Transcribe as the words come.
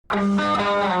This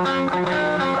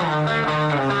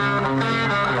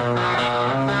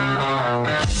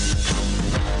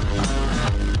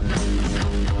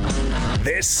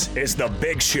is The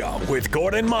Big Show with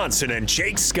Gordon Monson and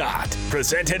Jake Scott,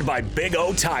 presented by Big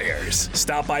O Tires.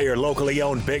 Stop by your locally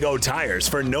owned Big O Tires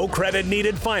for no credit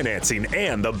needed financing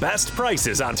and the best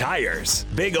prices on tires.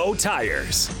 Big O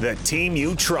Tires, the team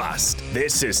you trust.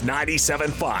 This is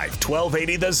 97.5,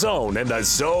 1280 The Zone and The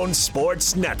Zone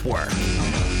Sports Network.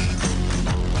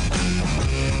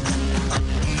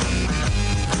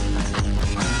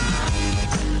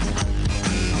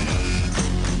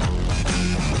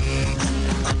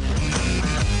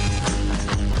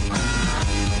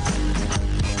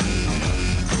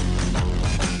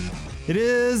 It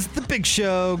is The Big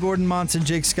Show. Gordon Monson,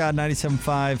 Jake Scott,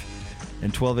 97.5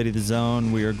 and 1280 The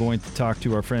Zone. We are going to talk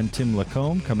to our friend Tim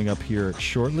LaComb coming up here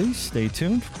shortly. Stay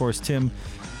tuned. Of course, Tim,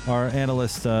 our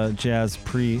analyst, Jazz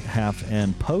pre, half,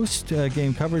 and post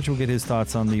game coverage. We'll get his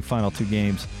thoughts on the final two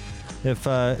games.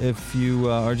 If you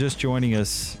are just joining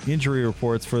us, injury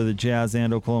reports for the Jazz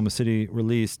and Oklahoma City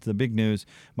released. The big news,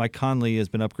 Mike Conley has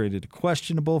been upgraded to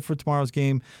questionable for tomorrow's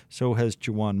game. So has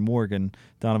Juwan Morgan.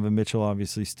 Donovan Mitchell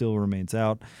obviously still remains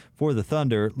out. For the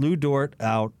Thunder, Lou Dort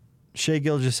out. Shai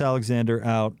Gilgeous-Alexander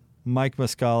out. Mike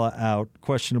Muscala out.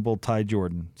 Questionable Ty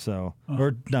Jordan.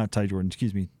 Or not Ty Jordan,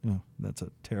 excuse me. Oh, that's a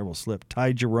terrible slip.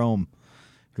 Ty Jerome,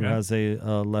 who has a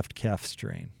left calf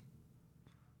strain.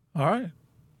 All right.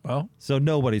 Well, so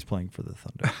nobody's playing for the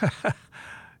Thunder.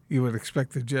 You would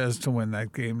expect the Jazz to win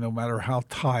that game no matter how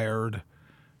tired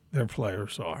their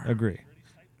players are. Agree.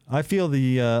 I feel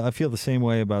the same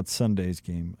way about Sunday's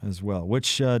game as well,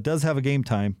 which does have a game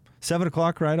time. 7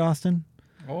 o'clock, right, Austin?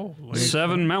 Oh,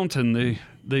 7 Mountain.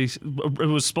 It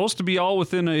was supposed to be all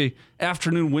within a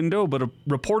afternoon window, but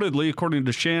reportedly, according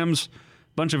to Shams,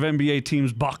 a bunch of NBA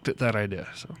teams balked at that idea.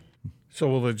 So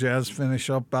will the Jazz finish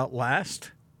up about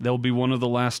last? They'll be one of the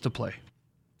last to play.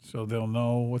 So they'll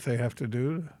know what they have to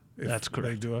do? That's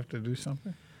correct. They do have to do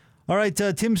something? All right,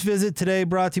 Tim's visit today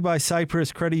brought to you by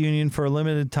Cypress Credit Union. For a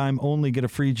limited time only, get a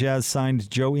free Jazz-signed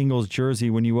Joe Ingles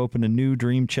jersey when you open a new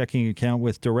Dream checking account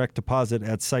with direct deposit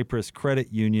at Cypress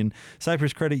Credit Union.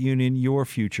 Cypress Credit Union, your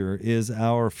future is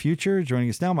our future.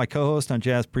 Joining us now, my co-host on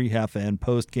Jazz pre, half, and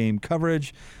post-game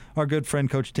coverage, our good friend,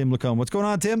 Coach Tim LaComb. What's going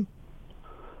on, Tim?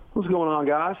 What's going on,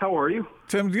 guys? How are you?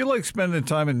 Tim, do you like spending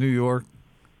time in New York?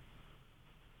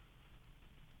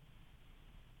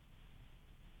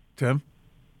 Tim?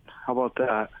 How about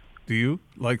that? Do you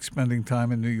like spending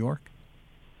time in New York?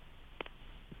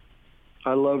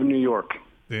 I love New York.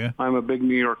 Yeah? I'm a big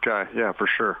New York guy. Yeah, for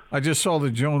sure. I just saw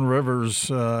that Joan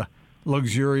Rivers'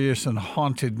 luxurious and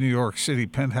haunted New York City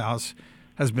penthouse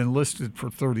has been listed for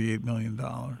 $38 million.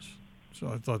 So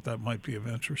I thought that might be of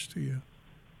interest to you.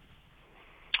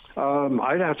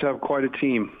 I'd have to have quite a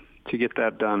team to get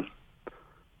that done.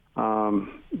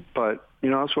 But,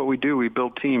 that's what we do. We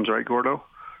build teams, right, Gordo?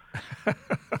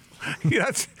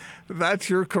 That's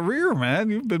your career, man.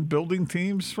 You've been building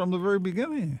teams from the very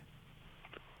beginning.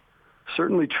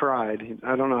 Certainly tried.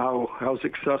 I don't know how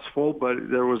successful, but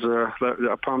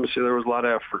I promise you there was a lot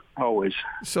of effort, always.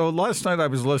 So last night I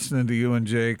was listening to you and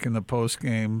Jake in the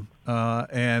postgame,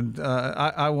 and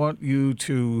I want you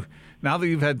to, now that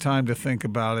you've had time to think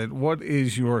about it, what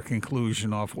is your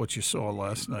conclusion off what you saw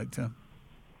last night, Tim?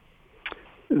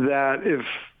 That if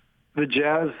the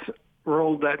Jazz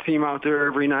rolled that team out there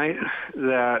every night,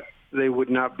 that they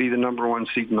would not be the number one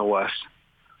seed in the West.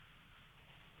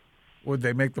 Would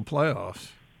they make the playoffs?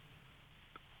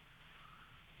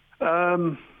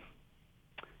 There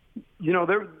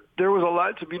was a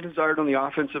lot to be desired on the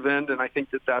offensive end, and I think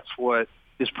that's what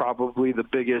is probably the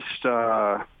biggest.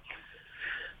 I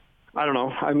don't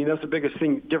know. I mean, that's the biggest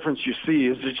difference you see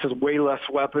is it's just way less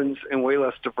weapons and way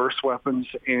less diverse weapons,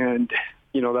 and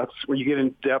that's when you get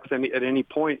in depth at any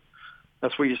point.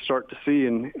 That's what you start to see,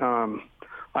 and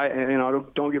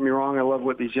don't get me wrong. I love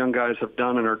what these young guys have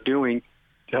done and are doing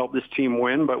to help this team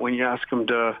win. But when you ask them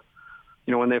to,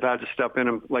 when they've had to step in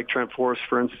and, like Trent Forrest,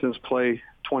 for instance, play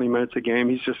 20 minutes a game,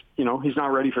 he's just, he's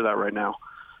not ready for that right now.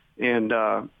 And,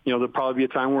 there'll probably be a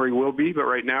time where he will be. But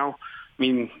right now, I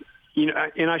mean,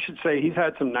 and I should say he's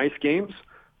had some nice games.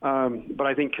 But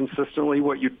I think consistently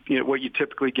what you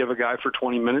typically give a guy for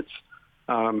 20 minutes,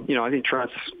 I think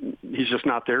he's just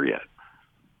not there yet.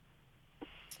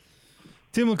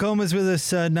 Tim LaComb is with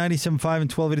us, 97.5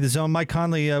 and 1280 The Zone. Mike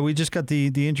Conley, we just got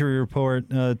the injury report,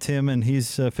 Tim, and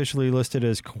he's officially listed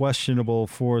as questionable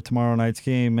for tomorrow night's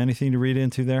game. Anything to read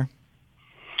into there?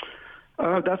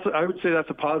 I would say that's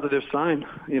a positive sign,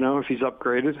 if he's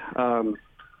upgraded.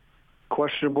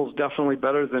 Questionable is definitely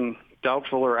better than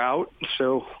doubtful or out.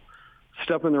 So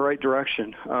step in the right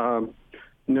direction.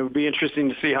 It'll be interesting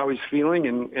to see how he's feeling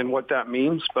and what that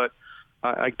means, but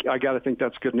I got to think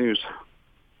that's good news.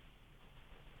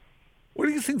 What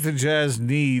do you think the Jazz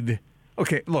need?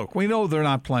 Okay, look, we know they're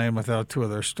not playing without two of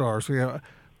their stars.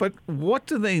 But what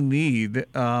do they need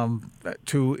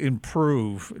to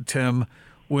improve, Tim,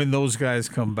 when those guys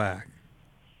come back?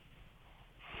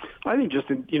 I think just,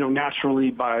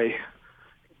 naturally by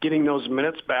getting those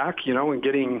minutes back, and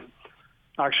getting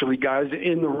actually guys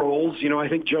in the roles. I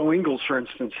think Joe Ingles, for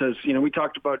instance, has, we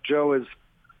talked about Joe as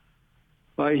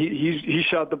he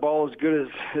shot the ball as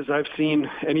good as I've seen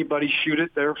anybody shoot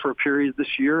it there for a period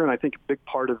this year. And I think a big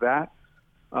part of that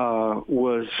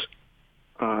was,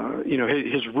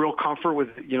 his real comfort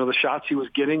with, the shots he was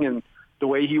getting and the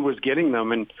way he was getting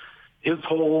them. And his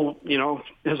whole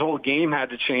game had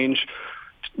to change,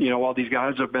 while these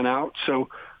guys have been out. So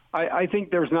I think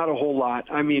there's not a whole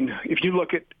lot. I mean, if you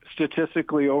look at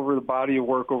statistically over the body of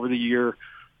work over the year,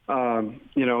 and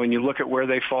you look at where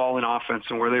they fall in offense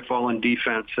and where they fall in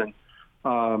defense and,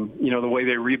 the way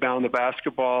they rebound the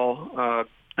basketball,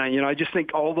 I just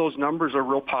think all those numbers are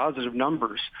real positive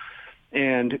numbers.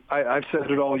 And I've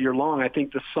said it all year long. I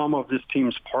think the sum of this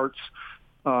team's parts,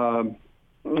 or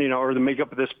the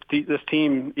makeup of this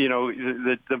team,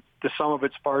 the sum of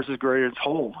its parts is greater than its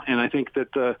whole. And I think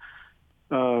that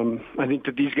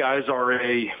these guys are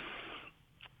a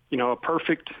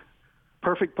perfect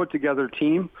put together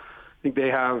team. I think they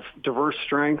have diverse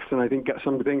strengths, and I think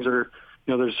some things are,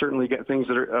 there's certainly things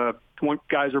that are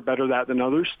guys are better at than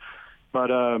others. But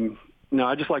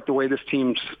I just like the way this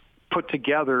team's put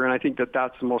together, and I think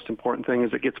that's the most important thing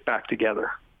is it gets back together.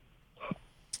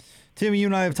 Tim, you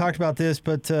and I have talked about this,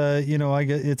 but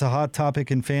it's a hot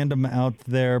topic in fandom out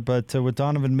there. But with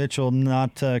Donovan Mitchell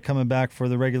not coming back for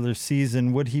the regular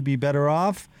season, would he be better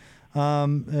off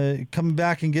coming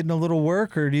back and getting a little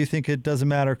work, or do you think it doesn't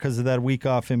matter because of that week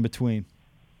off in between?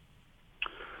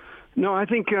 No, I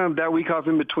think that week off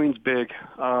in between is big.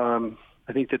 I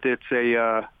think that it's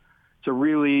a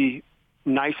really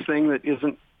nice thing that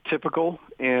isn't typical,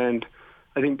 and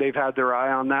I think they've had their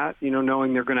eye on that,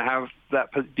 knowing they're going to have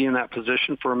that be in that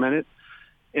position for a minute.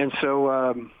 And so,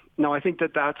 I think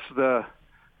that's the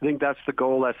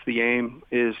goal. That's the aim,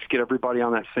 is get everybody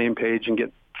on that same page and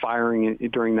get firing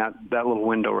during that little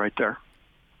window right there.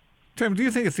 Tim, do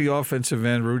you think at the offensive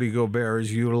end, Rudy Gobert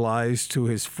is utilized to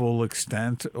his full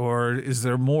extent, or is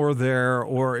there more there,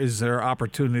 or is there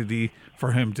opportunity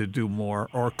for him to do more,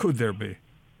 or could there be?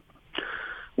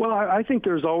 Well, I think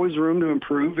there's always room to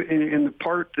improve. In the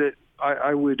part that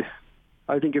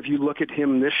I think if you look at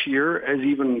him this year as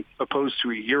even opposed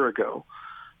to a year ago,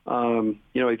 I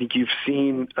think you've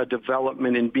seen a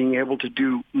development in being able to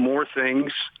do more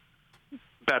things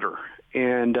better.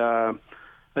 And I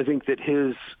think that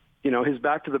his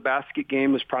back to the basket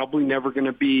game is probably never going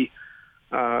to be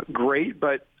great,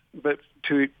 but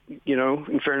to,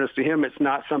 in fairness to him, it's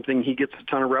not something he gets a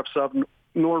ton of reps of,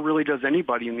 nor really does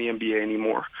anybody in the NBA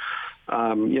anymore.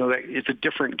 It's a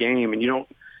different game, and you don't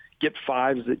get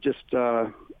fives that just,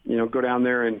 go down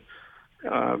there and,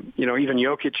 even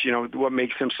Jokic, what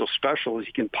makes him so special is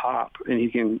he can pop and he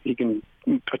can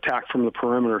attack from the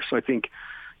perimeter. So I think,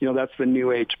 that's the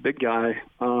new age big guy.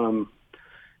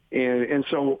 And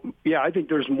so, yeah, I think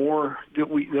there's more that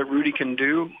Rudy can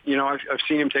do. I've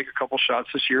seen him take a couple shots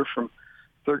this year from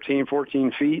 13,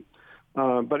 14 feet.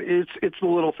 But it's the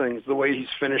little things, the way he's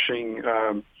finishing,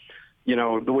 the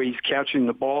way he's catching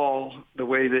the ball, the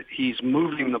way that he's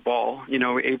moving the ball,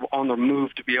 able on the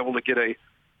move to be able to get a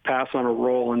pass on a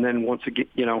roll, and then once again,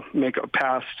 make a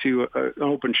pass to an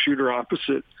open shooter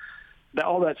opposite.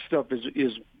 All that stuff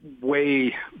is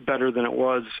way better than it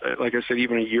was, like I said,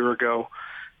 even a year ago.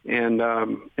 And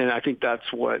I think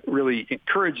that's what really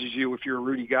encourages you if you're a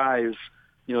Rudy guy is,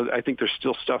 I think there's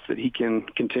still stuff that he can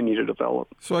continue to develop.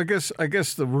 So I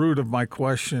guess the root of my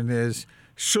question is,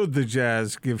 should the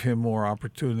Jazz give him more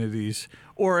opportunities,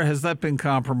 or has that been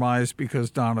compromised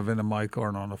because Donovan and Mike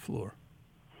aren't on the floor?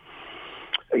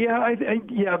 Yeah,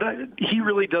 he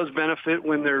really does benefit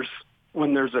when there's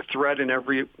a threat in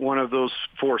every one of those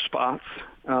four spots,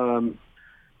 and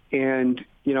then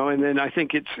I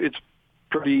think it's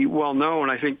pretty well known.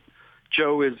 I think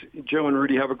Joe and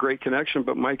Rudy have a great connection,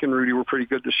 but Mike and Rudy were pretty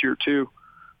good this year too.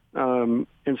 And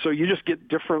so you just get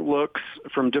different looks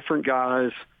from different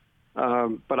guys.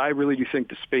 But I really do think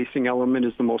the spacing element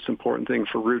is the most important thing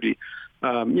for Rudy.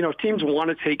 If teams want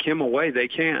to take him away, they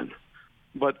can.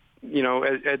 But,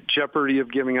 at jeopardy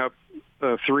of giving up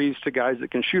threes to guys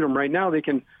that can shoot them right now, they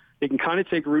can kind of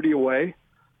take Rudy away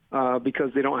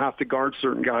because they don't have to guard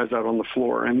certain guys out on the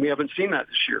floor. And we haven't seen that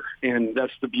this year. And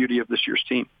that's the beauty of this year's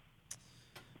team.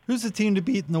 Who's the team to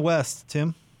beat in the West,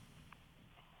 Tim?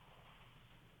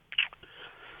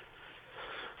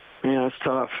 Yeah, it's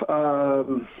tough.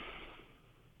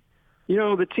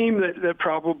 The team that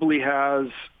probably has,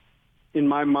 in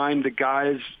my mind, the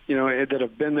guys, that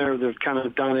have been there, that have kind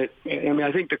of done it. I mean,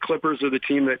 I think the Clippers are the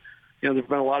team that, there's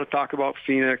been a lot of talk about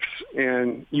Phoenix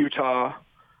and Utah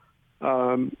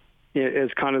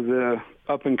as kind of the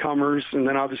up-and-comers. And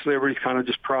then obviously everybody's kind of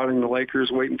just prodding the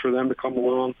Lakers, waiting for them to come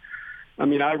along. I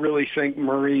mean, I really think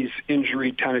Murray's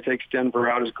injury kind of takes Denver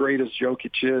out. As great as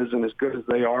Jokic is and as good as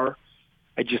they are,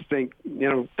 I just think,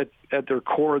 at their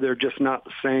core, they're just not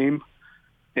the same.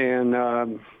 And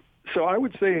so I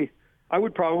would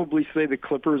probably say the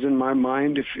Clippers in my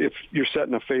mind, if you're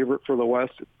setting a favorite for the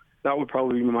West, that would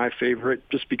probably be my favorite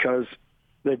just because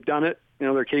they've done it.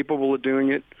 They're capable of doing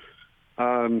it.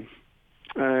 But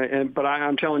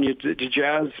I'm telling you, the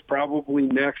Jazz probably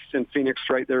next and Phoenix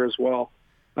right there as well.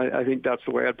 I think that's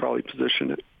the way I'd probably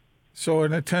position it. So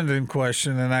an attendant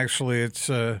question, and actually it's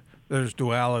there's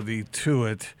duality to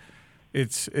it.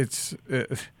 It's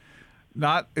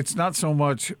not so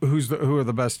much who are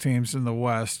the best teams in the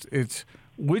West. It's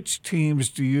which teams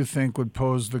do you think would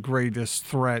pose the greatest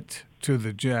threat to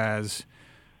the Jazz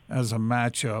as a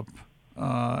matchup?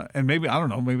 And maybe, I don't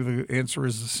know, maybe the answer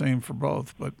is the same for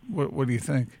both, but what do you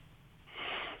think?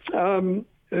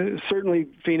 Certainly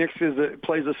Phoenix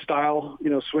plays a style,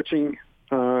 switching,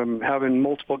 having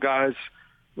multiple guys,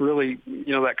 really,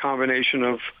 that combination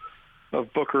of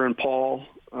Booker and Paul.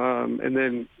 And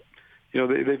then,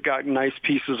 they've got nice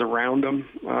pieces around them.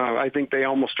 I think they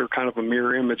almost are kind of a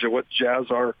mirror image of what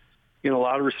Jazz are in a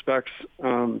lot of respects,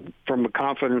 from a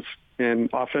confidence and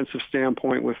offensive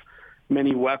standpoint with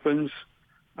many weapons.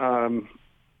 And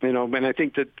I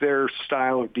think that their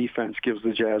style of defense gives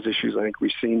the Jazz issues. I think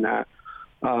we've seen that.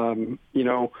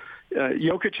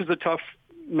 Jokic is a tough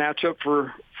matchup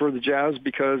for the Jazz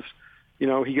because,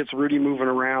 he gets Rudy moving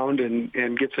around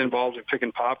and gets involved in pick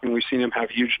and pop, and we've seen him have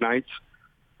huge nights.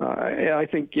 I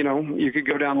think, you could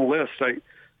go down the list.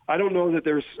 I don't know that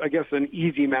there's, I guess, an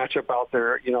easy matchup out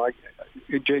there.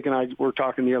 Jake and I were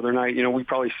talking the other night, we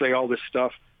probably say all this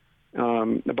stuff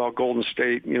about Golden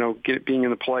State, being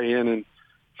in the play-in and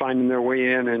finding their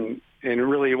way in, and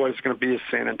really what it's going to be is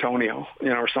San Antonio,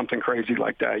 or something crazy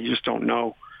like that. You just don't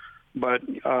know. But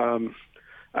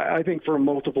I think for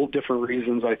multiple different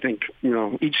reasons, I think,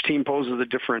 each team poses a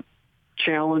different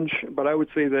challenge. But I would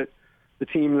say that the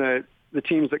teams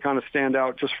that kind of stand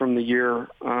out just from the year,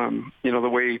 the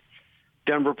way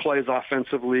Denver plays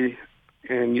offensively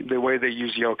and the way they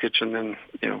use Jokic, and then,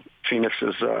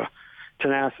 Phoenix's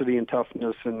tenacity and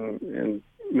toughness, and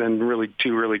then really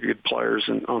two really good players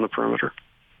on the perimeter.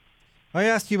 I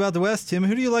asked you about the West, Tim.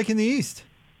 Who do you like in the East?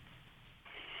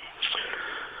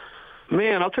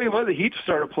 Man, I'll tell you what, the Heat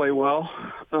started to play well.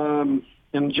 And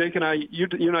Jake and I, you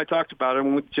and I talked about it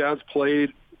when the Jazz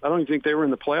played. I don't even think they were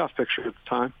in the playoff picture at the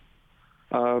time.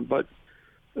 But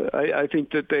I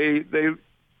think that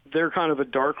they're kind of a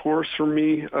dark horse for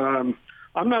me. I'm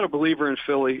not a believer in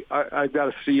Philly. I've got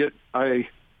to see it. I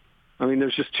mean,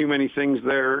 there's just too many things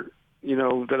there,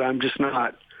 that I'm just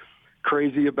not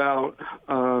crazy about.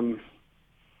 And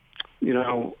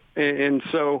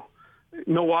so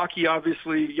Milwaukee,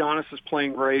 obviously, Giannis is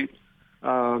playing great,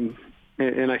 and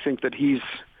I think that he's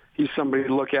somebody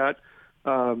to look at.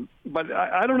 But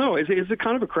I don't know. It's a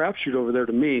kind of a crapshoot over there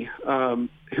to me.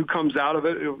 Who comes out of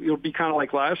it? It'll be kind of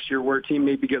like last year, where a team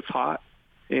maybe gets hot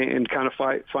and kind of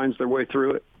finds their way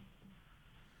through it.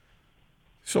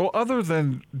 So, other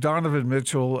than Donovan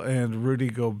Mitchell and Rudy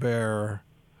Gobert,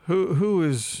 who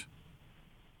is?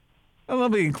 And let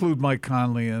me include Mike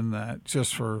Conley in that,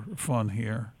 just for fun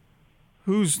here.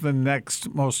 Who's the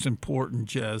next most important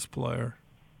Jazz player?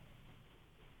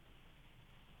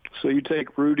 So you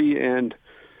take Rudy and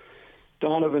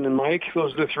Donovan and Mike.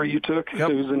 Those are the three you took. Yep.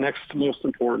 Who's the next most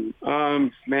important?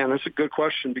 Man, that's a good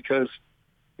question because,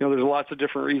 there's lots of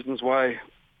different reasons why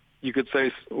you could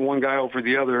say one guy over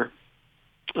the other.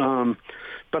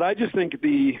 But I just think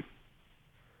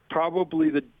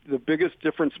probably the biggest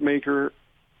difference maker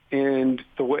and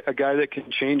a guy that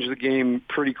can change the game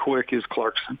pretty quick is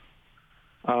Clarkson.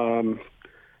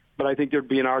 But I think there'd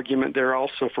be an argument there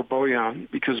also for Bojan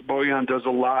because Bojan does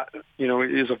a lot,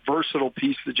 is a versatile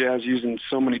piece the Jazz use in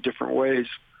so many different ways.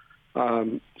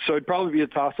 So it'd probably be a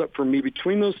toss-up for me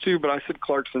between those two, but I said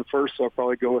Clarkson first, so I'll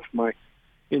probably go with my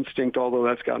instinct, although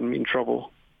that's gotten me in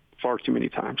trouble far too many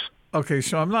times. Okay,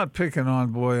 so I'm not picking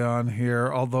on Bojan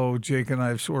here, although Jake and I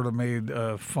have sort of made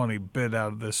a funny bit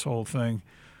out of this whole thing.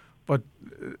 But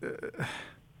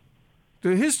do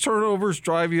his turnovers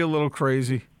drive you a little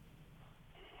crazy?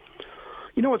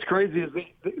 You know what's crazy is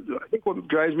I think what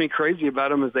drives me crazy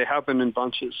about them is they happen in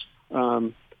bunches.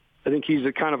 I think he's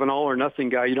a kind of an all or nothing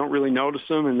guy. You don't really notice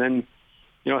him, and then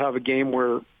have a game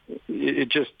where it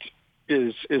just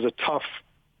is a tough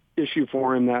issue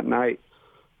for him that night.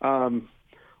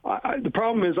 The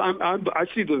problem is I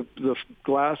see the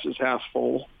glass is half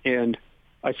full, and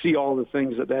I see all the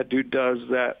things that dude does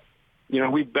that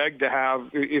we beg to have.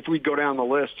 If we go down the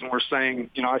list and we're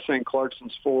saying I saying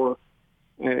Clarkson's 4.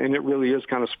 And it really is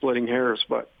kind of splitting hairs.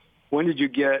 But when did you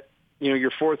get,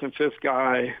 your 4th and 5th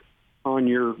guy on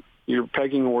your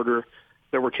pegging order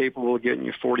that were capable of getting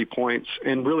you 40 points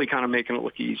and really kind of making it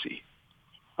look easy?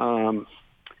 So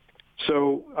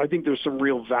I think there's some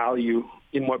real value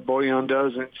in what Bojan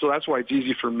does. And so that's why it's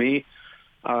easy for me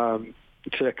to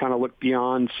kind of look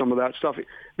beyond some of that stuff.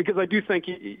 Because I do think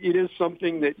it is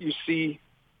something that you see,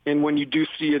 and when you do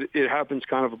see it, it happens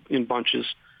kind of in bunches.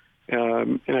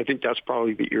 And I think that's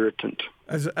probably the irritant.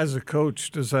 As a coach,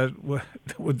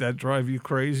 would that drive you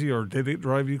crazy, or did it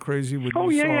drive you crazy when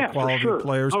you saw quality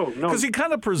players? Oh, no, because he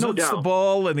kind of presents the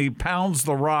ball and he pounds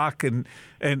the rock, and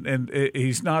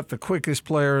he's not the quickest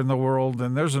player in the world.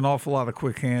 And there's an awful lot of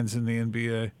quick hands in the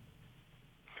NBA.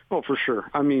 Oh, for sure.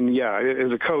 I mean, yeah,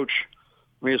 as a coach,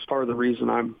 it's part of the reason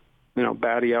I'm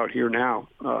batty out here now.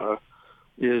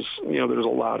 Is there's a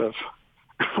lot of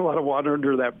water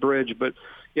under that bridge, but.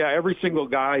 Yeah, every single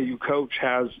guy you coach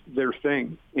has their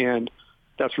thing, and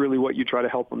that's really what you try to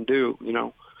help them do.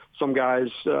 Some guys,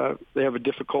 they have a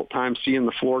difficult time seeing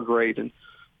the floor great, and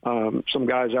some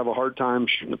guys have a hard time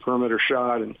shooting the perimeter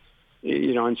shot and,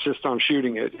 insist on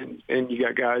shooting it. And you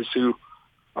got guys who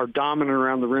are dominant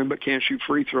around the rim but can't shoot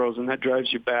free throws, and that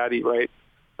drives you batty, right?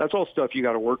 That's all stuff you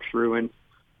got to work through. And,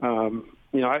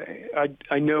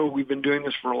 I know we've been doing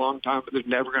this for a long time, but there's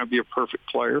never going to be a perfect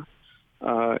player.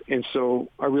 And so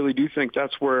I really do think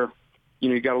that's where,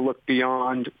 you got to look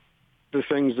beyond the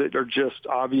things that are just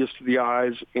obvious to the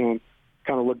eyes and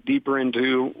kind of look deeper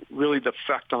into really the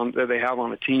effect that they have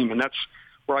on a team. And that's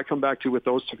where I come back to with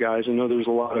those two guys. I know there's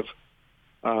a lot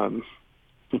of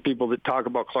people that talk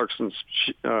about Clarkson's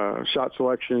shot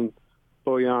selection,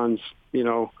 Bojan's,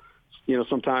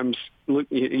 sometimes,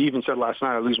 he even said last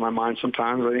night, I lose my mind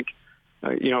sometimes. I think,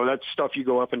 that's stuff you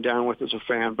go up and down with as a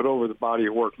fan, but over the body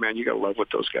of work, man, you got to love what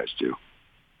those guys do.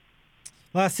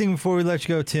 Last thing before we let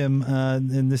you go, Tim,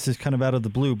 and this is kind of out of the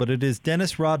blue, but it is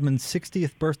Dennis Rodman's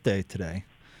 60th birthday today.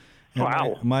 And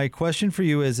wow. My question for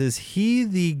you is he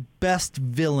the best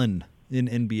villain in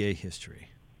NBA history?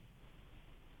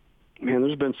 Man,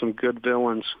 there's been some good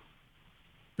villains.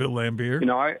 Bill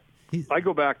Laimbeer? I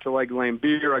go back to like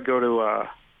Laimbeer. I go to,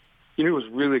 who was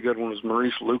really good one was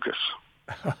Maurice Lucas.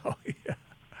 Oh, yeah.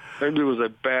 That dude was a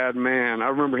bad man. I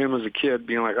remember him as a kid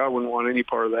being like, I wouldn't want any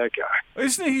part of that guy.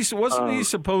 Wasn't he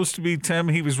supposed to be, Tim?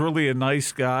 He was really a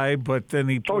nice guy, but then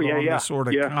he put on this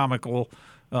sort of comical,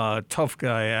 tough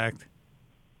guy act.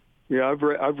 Yeah,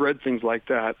 I've read things like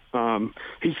that.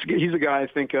 He's a guy I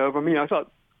think of. I mean, I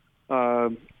thought,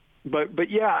 but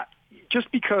yeah,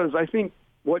 just because I think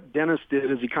what Dennis did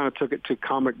is he kind of took it to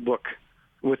comic book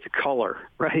with the color,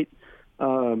 right?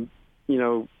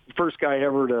 First guy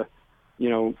ever to,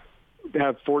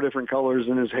 have 4 different colors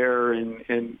in his hair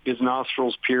and his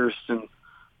nostrils pierced and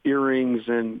earrings.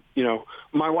 And,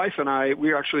 my wife and I, we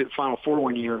were actually at Final Four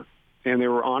one year, and they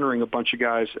were honoring a bunch of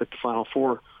guys at the Final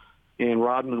Four, and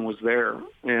Rodman was there.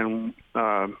 And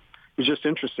it was just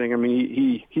interesting. I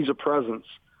mean, he's a presence.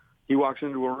 He walks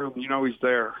into a room, he's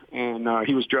there. And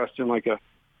he was dressed in like a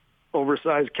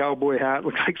oversized cowboy hat,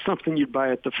 looked like something you'd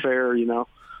buy at the fair,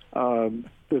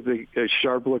 with a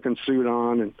sharp-looking suit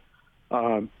on.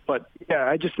 And but, yeah,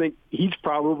 I just think he's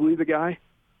probably the guy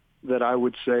that I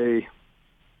would say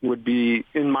would be,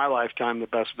 in my lifetime, the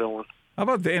best villain. How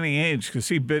about Danny Ainge? Because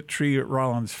he bit Tree at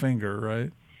Rollins' finger,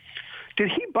 right? Did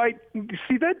he bite?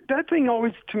 See, that thing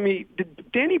always, to me,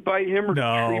 did Danny bite him or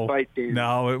did Tree bite Danny?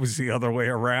 No, it was the other way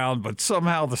around. But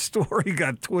somehow the story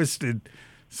got twisted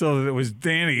so that it was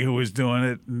Danny who was doing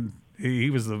it, and he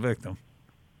was the victim.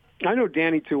 I know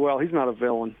Danny too well. He's not a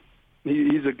villain.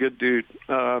 He's a good dude.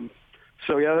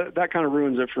 So, yeah, that kind of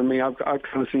ruins it for me. I've kind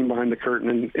of seen behind the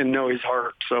curtain and know his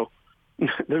heart. So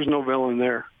there's no villain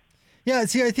there. Yeah,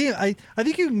 see, I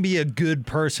think you can be a good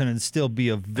person and still be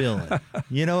a villain.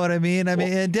 You know what I mean?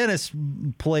 And Dennis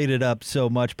played it up so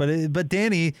much, but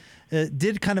Danny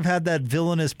did kind of have that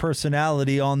villainous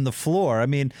personality on the floor. I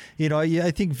mean, I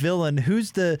think villain.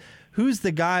 Who's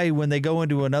the guy when they go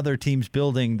into another team's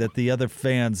building that the other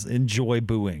fans enjoy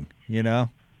booing? Yeah,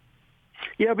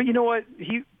 but you know what?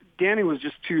 Danny was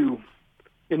just too,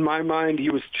 in my mind, he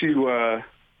was too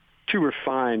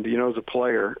refined. As a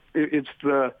player, it's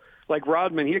like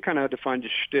Rodman, he kind of had to find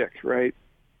his shtick, right?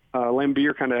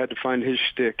 Lambier kind of had to find his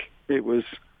shtick. It was,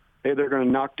 hey, they're going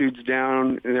to knock dudes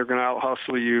down and they're going to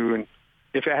out-hustle you. And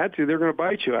if it had to, they're going to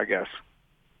bite you, I guess.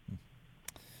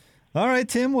 All right,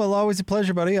 Tim. Well, always a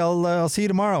pleasure, buddy. I'll see you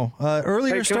tomorrow.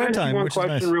 Earlier start time, one which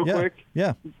question is nice. real quick?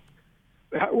 Yeah.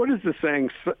 What is the saying?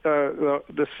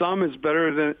 The sum is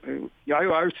better than.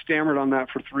 I stammered on that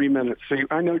for 3 minutes. So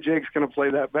I know Jake's going to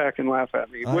play that back and laugh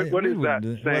at me. What is that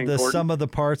saying? The Gordon? sum of the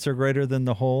parts are greater than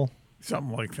the whole.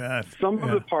 Something like that. Some of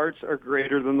the parts are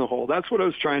greater than the whole. That's what I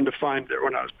was trying to find there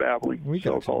when I was babbling. I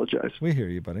apologize. We hear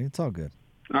you, buddy. It's all good.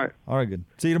 All right. All right, good.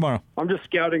 See you tomorrow. I'm just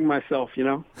scouting myself,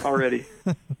 already.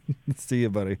 See you,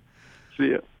 buddy.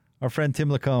 See ya. Our friend Tim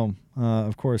LaComb,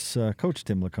 of course, Coach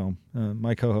Tim LaComb,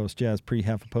 my co-host, Jazz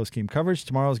pre-half and post-game coverage.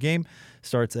 Tomorrow's game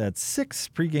starts at 6.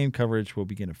 Pre-game coverage will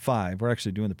begin at 5. We're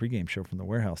actually doing the pre-game show from the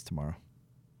warehouse tomorrow.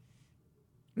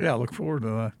 Yeah, look forward to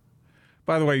that.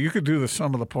 By the way, you could do the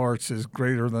sum of the parts is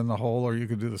greater than the whole, or you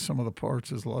could do the sum of the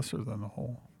parts is lesser than the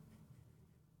whole.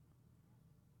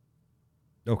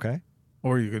 Okay.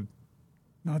 Or you could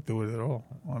not do it at all.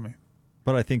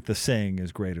 But I think the saying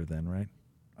is greater than, right?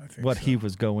 I think what so. he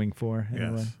was going for,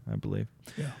 anyway, Yes. I believe.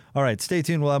 Yeah. All right, stay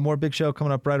tuned. We'll have more Big Show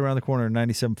coming up right around the corner,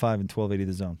 97.5 and 1280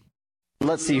 The Zone.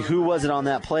 Let's see, who was it on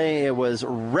that play? It was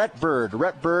Rhett Bird.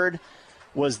 Rhett Bird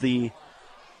was the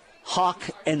hawk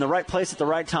in the right place at the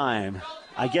right time.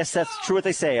 I guess that's true what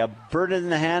they say. A bird in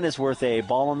the hand is worth a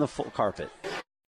ball on the full carpet.